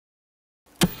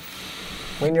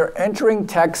When you're entering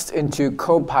text into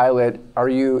Copilot, are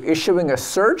you issuing a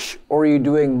search or are you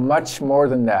doing much more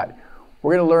than that?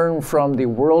 We're going to learn from the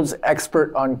world's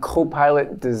expert on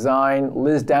Copilot design,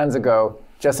 Liz Danzico,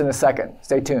 just in a second.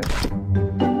 Stay tuned.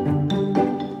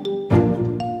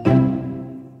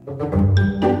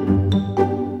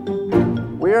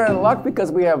 We are in luck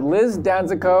because we have Liz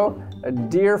Danzico, a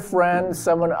dear friend,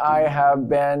 someone I have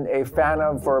been a fan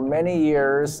of for many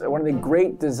years, one of the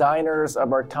great designers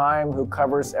of our time who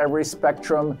covers every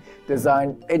spectrum,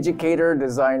 design educator,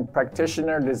 design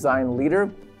practitioner, design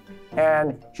leader.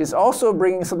 And she's also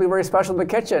bringing something very special to the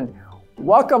kitchen.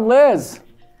 Welcome, Liz.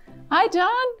 Hi,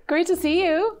 John. Great to see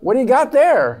you. What do you got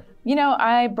there? You know,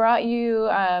 I brought you,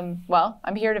 well,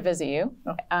 I'm here to visit you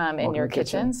in your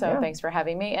kitchen, so thanks for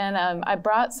having me. And I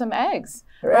brought some eggs.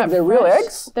 They're real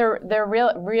eggs? They're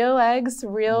real eggs,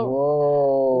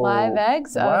 real live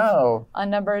eggs of a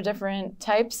number of different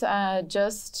types,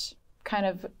 just kind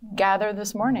of gathered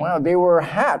this morning. Wow, they were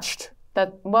hatched.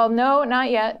 Well, no, not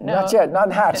yet. No. Not yet,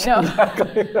 not hatched. No.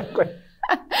 Exactly.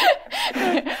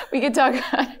 We could talk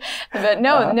about it, but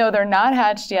no, they're not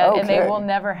hatched yet, and they will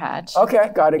never hatch.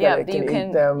 Okay, got it. Yeah, You can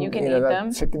eat them. You can eat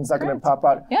them. Chicken's not going to pop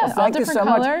out. Yeah, well, thank all you so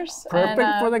different colors. Much.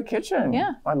 Perfect for the kitchen.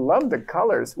 Yeah, I love the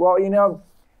colors. Well,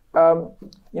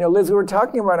 Liz, we were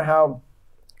talking about how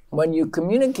when you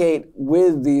communicate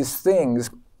with these things,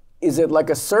 is it like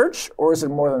a search or is it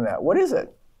more than that? What is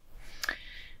it?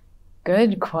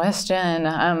 Good question.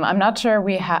 I'm not sure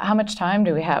how much time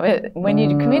do we have. When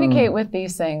you communicate with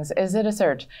these things, is it a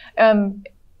search?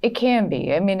 It can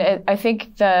be. I mean, I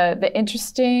think the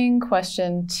interesting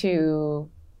question to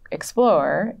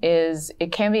explore is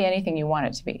it can be anything you want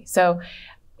it to be. So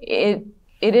it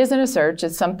isn't a search.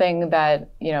 It's something that,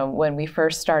 when we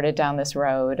first started down this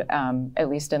road, at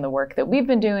least in the work that we've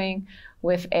been doing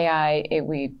with AI,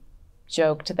 we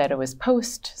joked that it was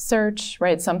post-search,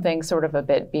 right? Something sort of a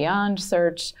bit beyond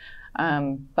search,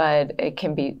 but it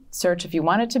can be search if you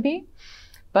want it to be.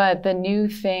 But the new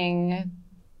thing,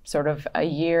 sort of a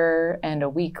year and a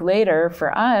week later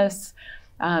for us,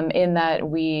 in that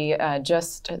we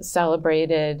just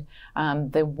celebrated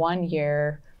the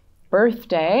 1-year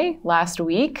birthday last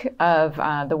week of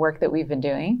the work that we've been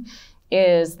doing,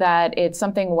 is that it's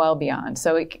something well beyond.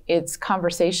 So it's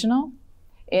conversational,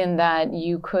 in that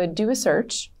you could do a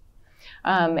search,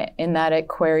 in that it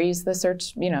queries the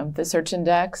search, the search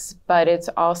index, but it's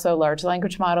also a large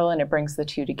language model and it brings the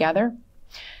two together.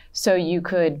 So you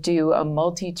could do a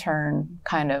multi-turn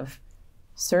kind of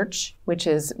search, which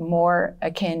is more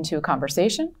akin to a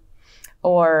conversation,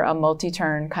 or a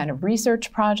multi-turn kind of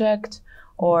research project,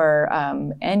 or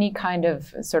any kind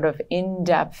of sort of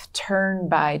in-depth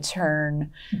turn-by-turn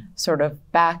sort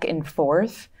of back and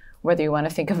forth, whether you want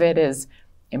to think of it as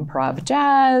improv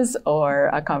jazz or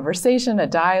a conversation, a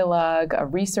dialogue, a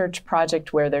research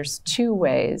project where there's two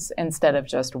ways instead of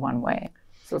just one way.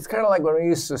 So it's kind of like when we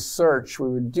used to search, we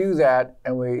would do that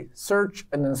and we search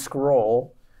and then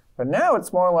scroll. But now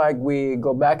it's more like we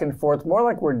go back and forth, more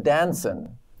like we're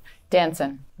dancing.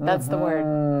 Dancing, that's the word.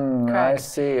 Correct. I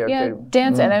see. Okay. Yeah,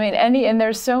 dancing. I mean, and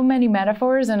there's so many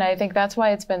metaphors, and I think that's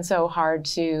why it's been so hard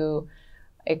to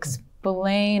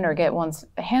explain or get one's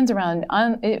hands around.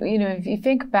 If you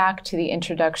think back to the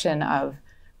introduction of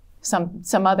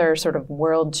some other sort of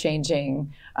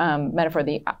world-changing metaphor,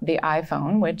 the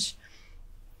iPhone, which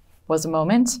was a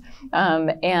moment,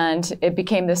 and it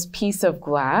became this piece of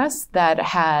glass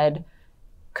that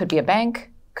could be a bank,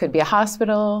 could be a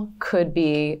hospital, could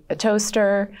be a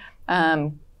toaster,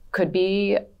 could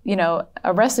be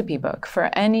a recipe book for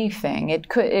anything. It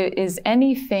is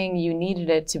anything you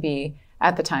needed it to be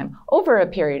at the time, over a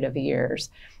period of years.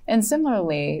 And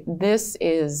similarly, this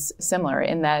is similar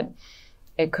in that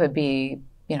it could be,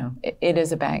 it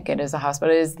is a bank, it is a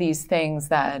hospital, it is these things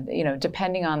that,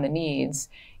 depending on the needs,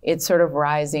 it's sort of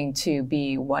rising to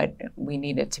be what we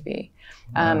need it to be.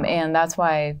 And that's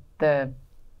why the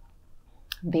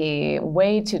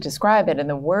way to describe it and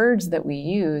the words that we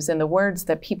use and the words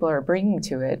that people are bringing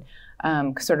to it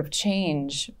sort of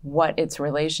change what its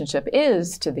relationship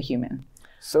is to the human.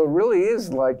 So it really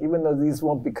is like, even though these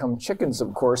won't become chickens,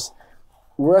 of course,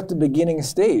 we're at the beginning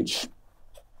stage.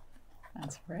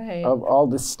 That's right. Of all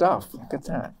this stuff. Look at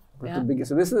that.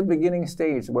 So this is the beginning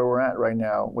stage where we're at right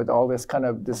now with all this kind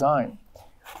of design.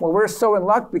 Well, we're so in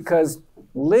luck because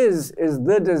Liz is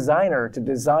the designer to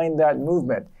design that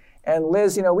movement. And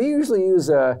Liz, we usually use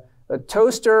a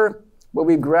toaster, but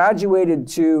we graduated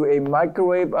to a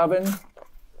microwave oven,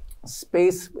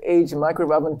 space-age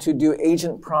microwave oven to do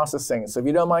agent processing. So if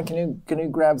you don't mind, can you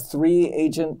grab 3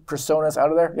 agent personas out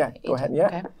of there? Yeah, go ahead. Yeah,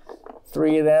 okay.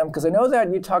 3 of them, because I know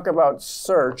that you talk about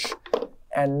search,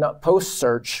 and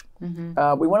post-search. We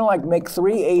want to like make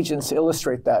 3 agents to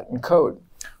illustrate that in code.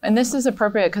 And this is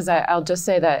appropriate because I'll just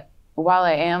say that while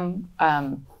I am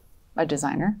a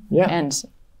designer, and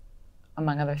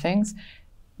among other things,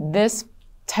 this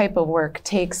type of work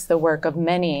takes the work of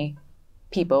many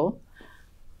people,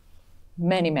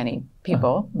 many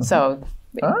people. So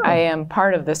I am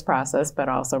part of this process, but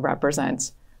also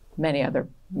represent many other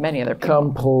people.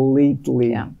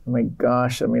 Completely. Yeah. Oh my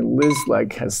gosh. I mean, Liz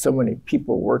like has so many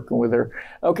people working with her.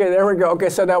 Okay, there we go. Okay,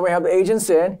 so now we have the agents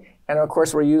in, and of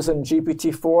course we're using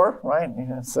GPT-4, right?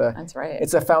 That's right.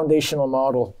 It's a foundational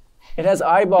model. It has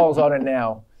eyeballs on it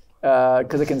now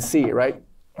because it can see, right?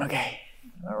 Okay.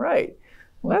 All right.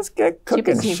 Let's get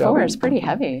cooking, shall we? GPT-4 is pretty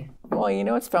heavy. Well, you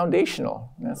know, it's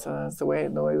foundational. That's the way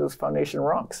those foundation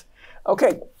rocks.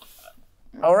 Okay.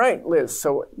 All right, Liz.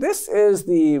 So this is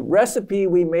the recipe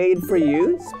we made for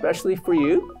you, especially for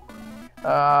you.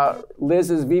 Liz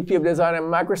is VP of Design at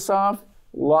Microsoft,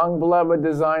 long-beloved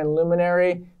design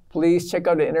luminary. Please check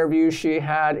out the interview she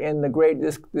had in The Great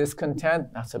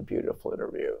Discontent. That's a beautiful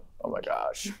interview. Oh my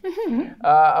gosh.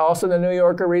 Also in The New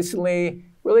Yorker recently,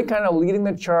 really kind of leading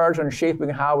the charge on shaping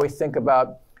how we think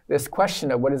about this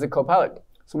question of what is a copilot.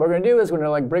 So what we're going to do is we're going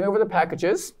to like bring over the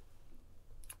packages.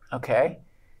 Okay.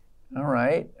 All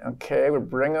right. Okay. We'll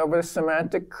bring over the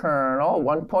semantic kernel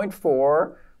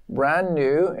 1.4, brand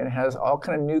new. It has all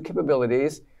kind of new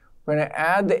capabilities. We're going to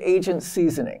add the agent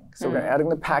seasoning. So we're going to add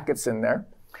the packets in there.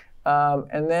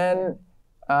 And then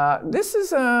this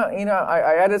is,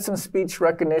 I added some speech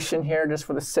recognition here just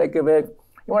for the sake of it.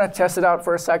 You want to test it out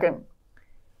for a second?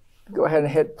 Go ahead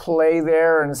and hit play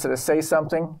there and sort of say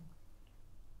something.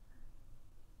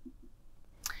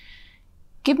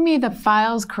 Give me the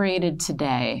files created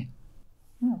today.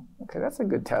 Okay, that's a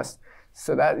good test.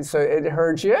 So it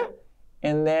heard you,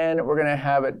 and then we're going to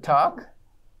have it talk.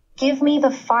 Give me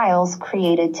the files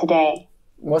created today.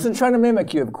 Wasn't trying to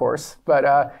mimic you, of course, but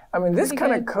I mean, this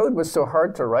kind of code was so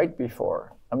hard to write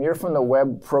before. I mean, you're from the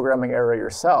web programming era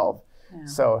yourself,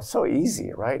 so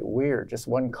easy, right? Weird, just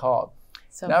one call.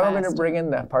 So now fast. We're going to bring in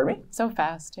the, pardon me? So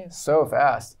fast, too. So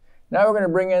fast. Now we're going to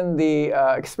bring in the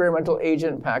experimental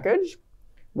agent package,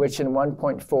 which in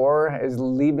 1.4 is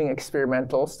leaving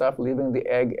experimental stuff, leaving the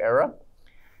egg era.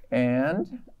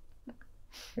 And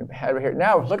we have it here.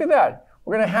 Now, look at that.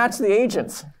 We're going to hatch the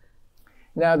agents.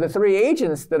 Now, the 3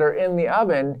 agents that are in the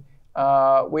oven,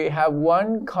 we have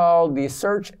one called the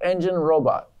search engine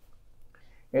robot.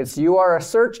 You are a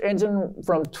search engine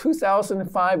from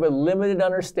 2005 with limited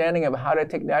understanding of how to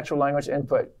take natural language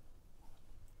input.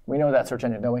 We know that search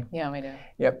engine, don't we? Yeah, we do.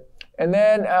 Yep. And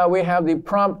then we have the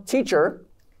prompt teacher,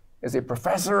 is a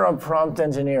professor of prompt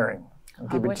engineering. I'll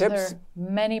give you tips. There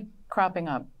are many cropping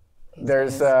up.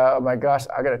 There's, oh my gosh,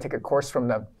 I got to take a course from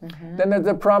them. Then there's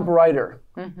the prompt writer,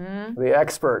 the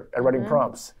expert at writing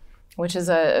prompts. Which is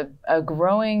a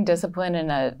growing discipline in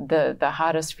the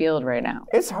hottest field right now.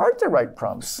 It's hard to write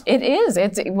prompts. It is.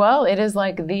 It is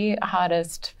like the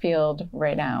hottest field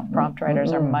right now. Prompt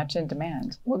writers are much in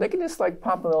demand. Well, they can just like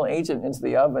pop a little agent into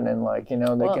the oven and like, they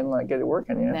can like get it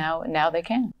working. Now they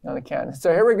can. Now they can.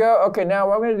 So here we go. Okay, now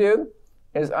what I'm going to do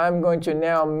is I'm going to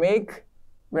now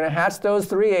we're going to hatch those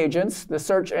 3 agents, the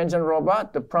search engine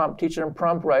robot, the prompt teacher, and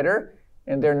prompt writer,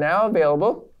 and they're now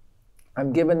available.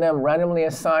 I'm giving them randomly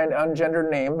assigned ungendered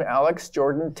name, Alex,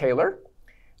 Jordan, Taylor.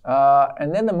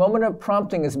 And then the moment of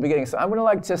prompting is beginning. So I'm going to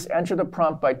like just enter the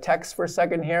prompt by text for a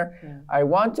second here. Yeah. I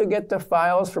want to get the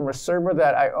files from a server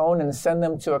that I own and send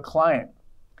them to a client.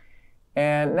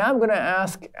 And now I'm going to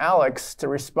ask Alex to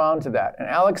respond to that. And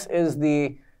Alex is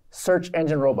the search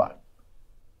engine robot.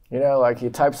 Like you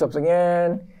type something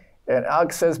in, and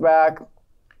Alex says back,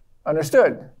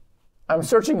 understood. I'm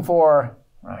searching for...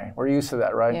 Right, we're used to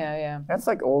that, right? Yeah. That's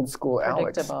like old school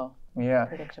Alex. Predictable. Yeah.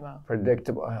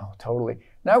 Predictable. Oh, totally.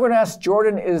 Now we're going to ask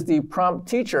Jordan is the prompt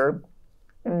teacher,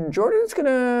 and Jordan's going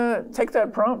to take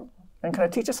that prompt and kind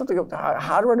of teach us something about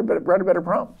how to write a better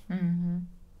prompt.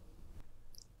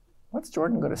 What's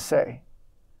Jordan going to say?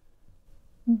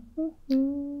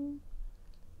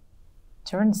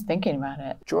 Jordan's thinking about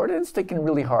it. Jordan's thinking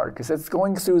really hard because it's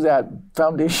going through that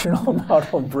foundational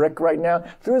model brick right now,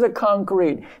 through the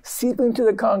concrete, seeping to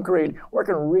the concrete,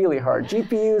 working really hard.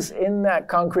 GPUs in that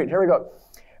concrete. Here we go.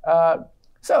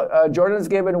 So Jordan's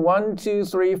given 1, 2,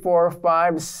 3, 4,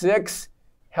 5, 6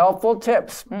 helpful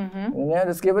tips. And then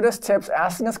it's giving us tips,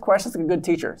 asking us questions like a good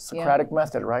teacher. Socratic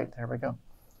method, right? There we go.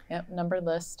 Yep, numbered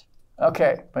list.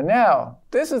 Okay, but now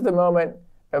this is the moment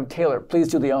of Taylor. Please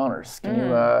do the honors. Can you?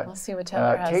 Let's see what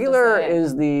Taylor has Taylor to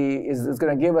say. is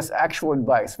going to give us actual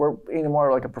advice. We're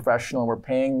more like a professional. We're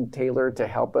paying Taylor to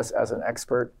help us as an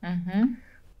expert.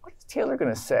 What is Taylor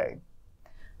going to say?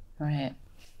 Right.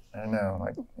 I don't know,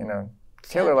 like, you know,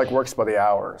 Taylor like works by the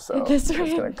hour, so That's it's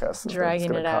right. going to cost.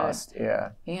 Dragging it out. Cost. Yeah.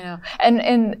 You know,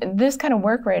 and this kind of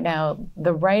work right now,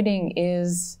 the writing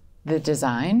is the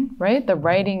design, right? The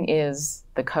writing is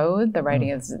the code. The writing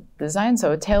is the design.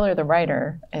 So Taylor, the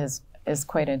writer, is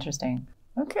quite interesting.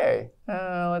 Okay.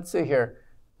 Let's see here.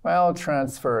 File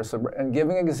transfer. So, and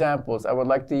giving examples, I would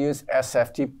like to use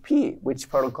SFTP. Which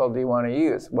protocol do you want to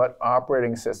use? What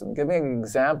operating system? Giving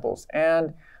examples.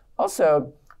 And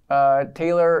also,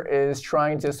 Taylor is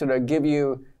trying to sort of give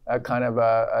you a kind of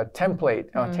a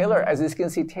template. Now, Taylor, as you can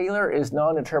see, Taylor is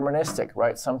non-deterministic,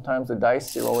 right? Sometimes the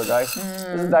dice, you roll the dice.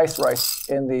 There's a dice right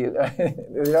in the,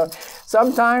 you know.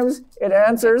 Sometimes it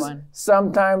answers,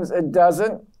 sometimes it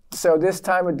doesn't. So this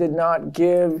time it did not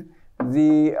give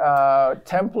the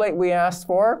template we asked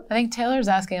for. I think Taylor's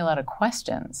asking a lot of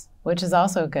questions, which is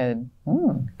also good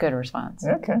response.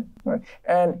 Okay.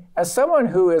 And as someone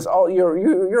who is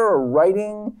you're a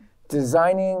writing,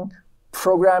 designing,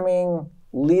 programming,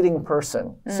 leading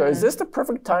person. So is this the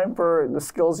perfect time for the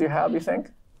skills you have, you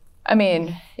think? I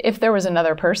mean, if there was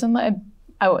another person,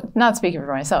 not speaking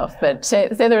for myself, but say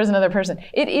there was another person,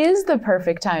 it is the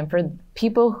perfect time for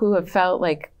people who have felt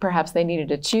like perhaps they needed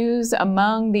to choose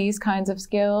among these kinds of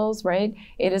skills, right?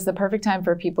 It is the perfect time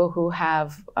for people who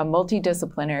have a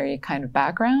multidisciplinary kind of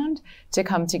background to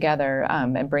come together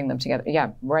and bring them together.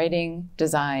 Yeah, writing,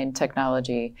 design,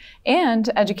 technology, and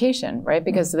education, right?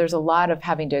 Because there's a lot of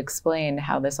having to explain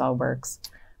how this all works.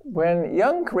 When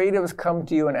young creatives come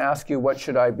to you and ask you, what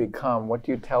should I become? What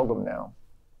do you tell them now?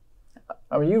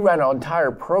 I mean, you ran an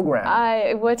entire program.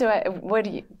 I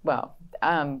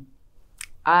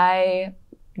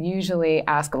usually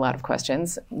ask a lot of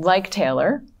questions, like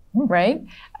Taylor, right?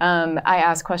 I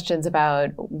ask questions about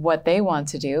what they want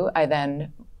to do. I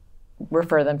then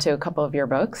refer them to a couple of your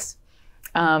books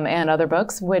and other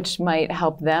books, which might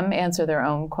help them answer their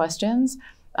own questions.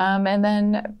 And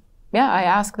then, I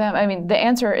ask them. I mean, the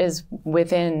answer is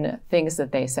within things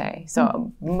that they say.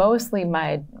 So mostly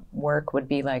my work would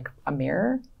be like a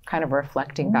mirror, kind of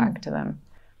reflecting back to them.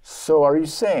 So are you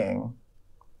saying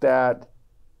that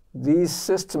these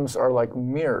systems are like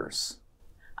mirrors?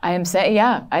 I am saying,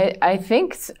 I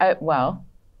think, well,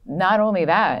 not only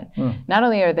that, not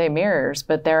only are they mirrors,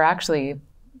 but they're actually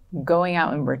going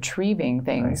out and retrieving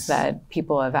things that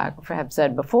people have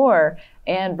said before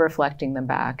and reflecting them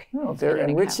back. Oh, they're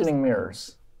enriching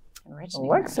mirrors. I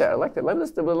like that. Let me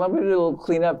do a little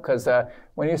cleanup, because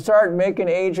when you start making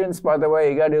agents, by the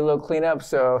way, you got to do a little cleanup.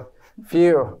 So,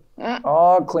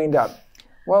 all cleaned up.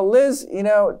 Well, Liz,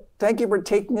 thank you for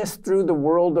taking us through the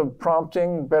world of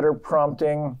prompting, better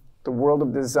prompting, the world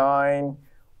of design.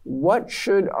 What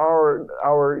should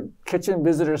our kitchen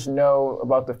visitors know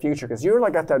about the future? Because you're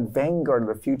like at that vanguard of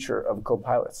the future of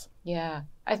co-pilots. Yeah.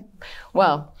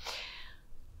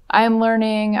 I am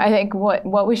learning. I think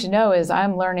what we should know is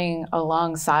I'm learning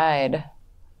alongside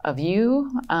of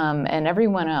you and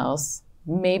everyone else,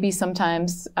 maybe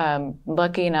sometimes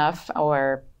lucky enough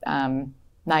or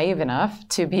naive enough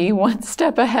to be one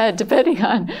step ahead, depending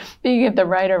on being at the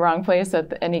right or wrong place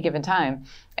at any given time.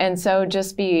 And so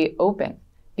just be open.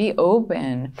 Be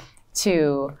open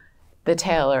to the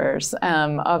Taylors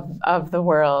of the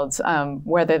world,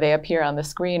 whether they appear on the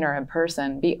screen or in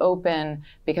person. Be open,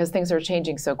 because things are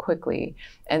changing so quickly.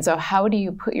 And so how do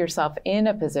you put yourself in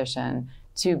a position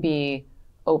to be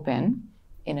open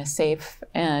in a safe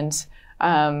and,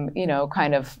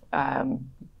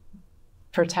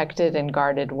 protected and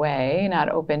guarded way, not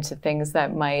open to things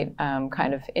that might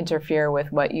kind of interfere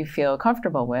with what you feel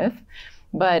comfortable with,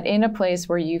 but in a place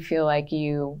where you feel like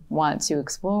you want to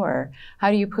explore?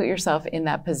 How do you put yourself in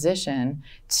that position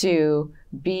to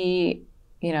be,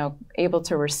 able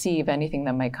to receive anything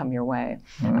that might come your way?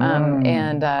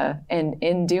 And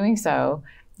in doing so,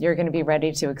 you're going to be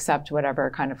ready to accept whatever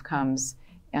kind of comes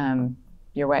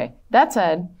your way. That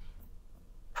said,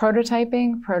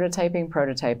 prototyping.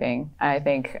 I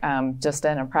think just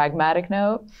on a pragmatic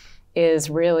note is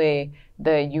really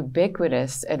the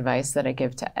ubiquitous advice that I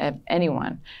give to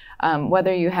anyone.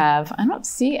 Whether you have, I don't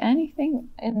see anything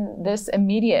in this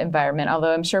immediate environment,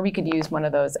 although I'm sure we could use one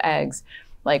of those eggs,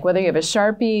 like whether you have a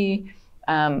Sharpie,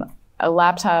 a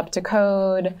laptop to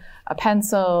code, a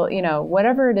pencil,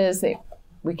 whatever it is that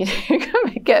we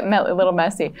could get a little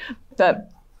messy,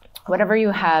 but whatever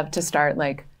you have to start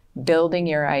like building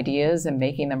your ideas and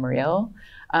making them real,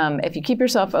 if you keep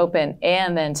yourself open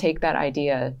and then take that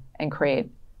idea and create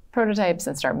prototypes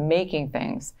and start making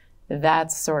things,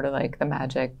 that's sort of like the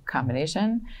magic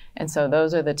combination. And so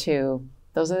those are the two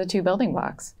building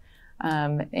blocks.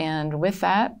 And with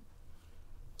that,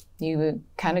 you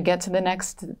kind of get to the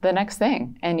next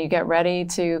thing, and you get ready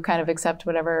to kind of accept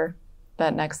whatever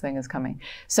that next thing is coming.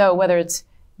 So whether it's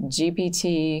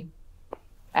GPT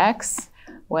X,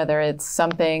 whether it's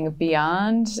something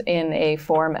beyond in a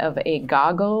form of a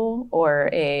goggle or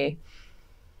an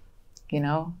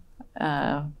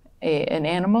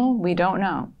animal, we don't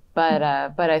know. But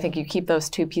I think you keep those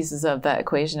two pieces of the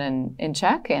equation in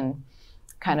check and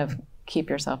kind of keep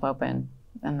yourself open,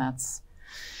 and that's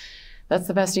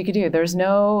the best you could do. There's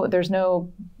no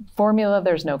formula,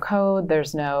 there's no code,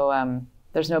 there's no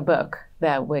book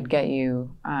that would get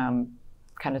you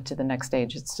kind of to the next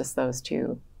stage. It's just those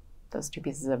two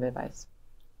pieces of advice.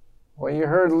 Well, you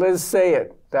heard Liz say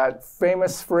it. That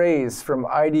famous phrase from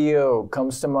IDEO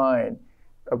comes to mind.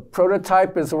 A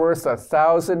prototype is worth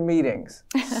 1,000 meetings.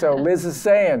 So Liz is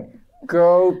saying,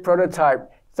 go prototype.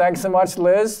 Thanks so much,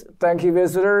 Liz. Thank you,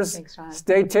 visitors. Thanks, John.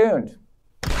 Stay tuned.